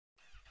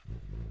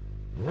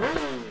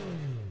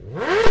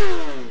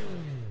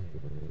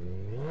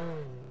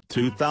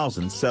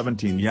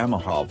2017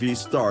 Yamaha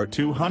V-Star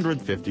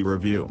 250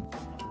 review.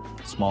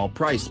 Small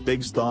price,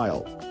 big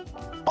style.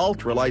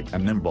 Ultralight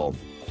and nimble,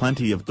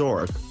 plenty of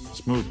torque,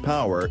 smooth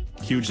power,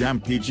 huge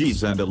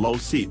MPGs and a low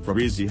seat for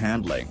easy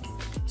handling.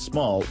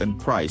 Small in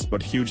price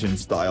but huge in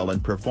style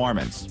and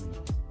performance.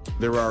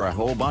 There are a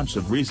whole bunch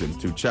of reasons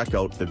to check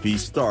out the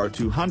V-Star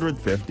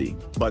 250,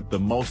 but the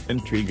most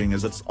intriguing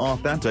is its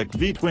authentic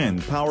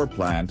V-twin power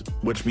plant,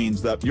 which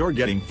means that you're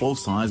getting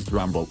full-sized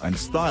rumble and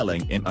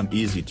styling in an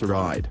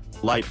easy-to-ride,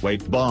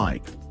 lightweight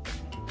bike.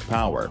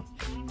 Power.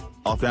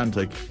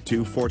 Authentic,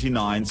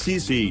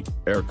 249cc,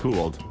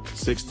 air-cooled,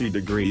 60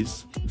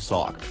 degrees,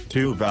 SOHC,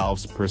 2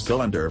 valves per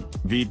cylinder,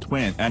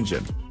 V-twin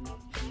engine.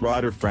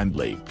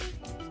 Rider-friendly.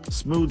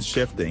 Smooth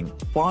shifting,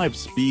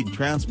 5-speed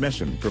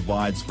transmission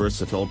provides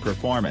versatile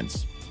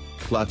performance.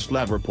 Clutch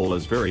lever pull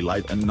is very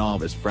light and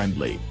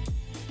novice-friendly.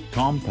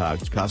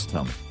 Compact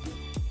custom.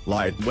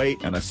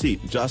 Lightweight and a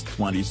seat just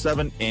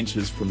 27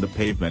 inches from the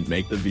pavement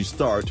make the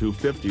V-Star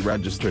 250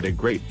 registered a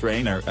great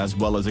trainer as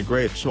well as a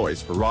great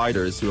choice for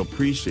riders who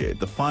appreciate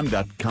the fun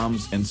that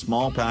comes in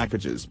small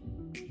packages.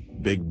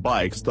 Big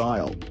bike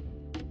style.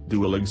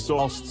 Dual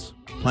exhausts,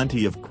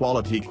 plenty of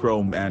quality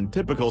chrome and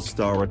typical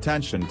Star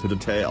attention to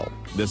detail.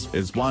 This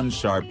is one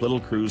sharp little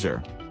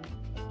cruiser.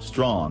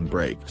 Strong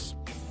brakes.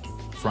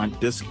 Front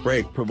disc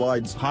brake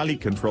provides highly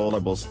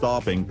controllable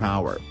stopping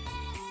power.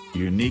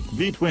 Unique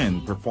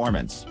V-twin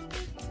performance.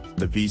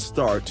 The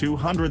V-Star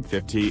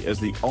 250 is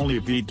the only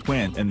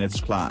V-twin in its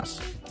class.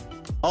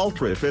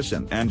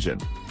 Ultra-efficient engine.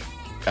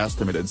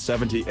 Estimated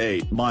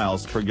 78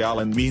 miles per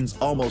gallon means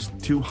almost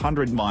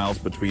 200 miles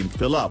between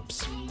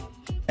fill-ups.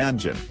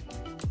 Engine.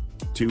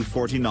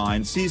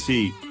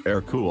 249cc,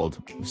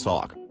 air-cooled,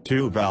 SOHC,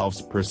 2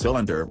 valves per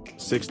cylinder,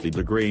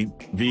 60-degree,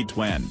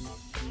 V-twin.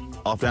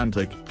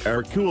 Authentic,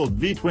 air-cooled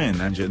V-twin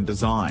engine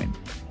design.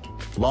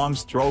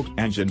 Long-stroke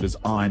engine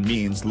design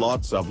means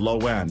lots of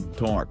low-end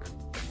torque.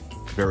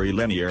 Very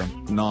linear,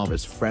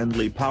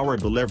 novice-friendly power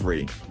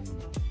delivery.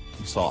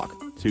 SOHC,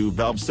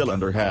 2-valve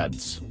cylinder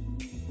heads.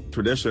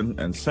 Tradition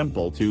and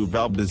simple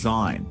 2-valve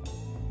design.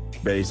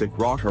 Basic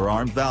rocker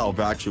arm valve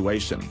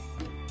actuation.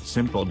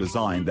 Simple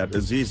design that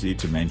is easy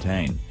to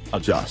maintain,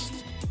 adjust.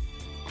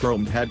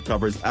 Chromed head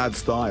covers add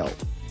style.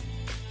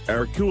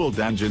 Air-cooled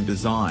engine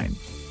design.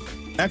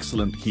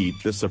 Excellent heat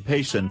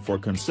dissipation for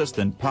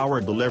consistent power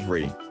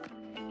delivery.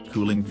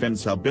 Cooling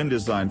fins have been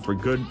designed for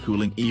good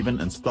cooling even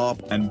in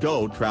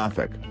stop-and-go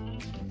traffic.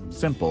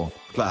 Simple,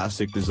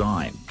 classic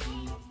design.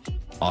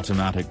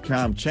 Automatic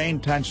cam chain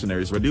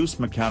tensioners reduce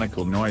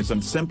mechanical noise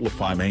and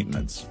simplify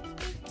maintenance.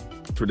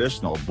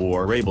 Traditional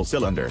bore rable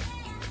cylinder.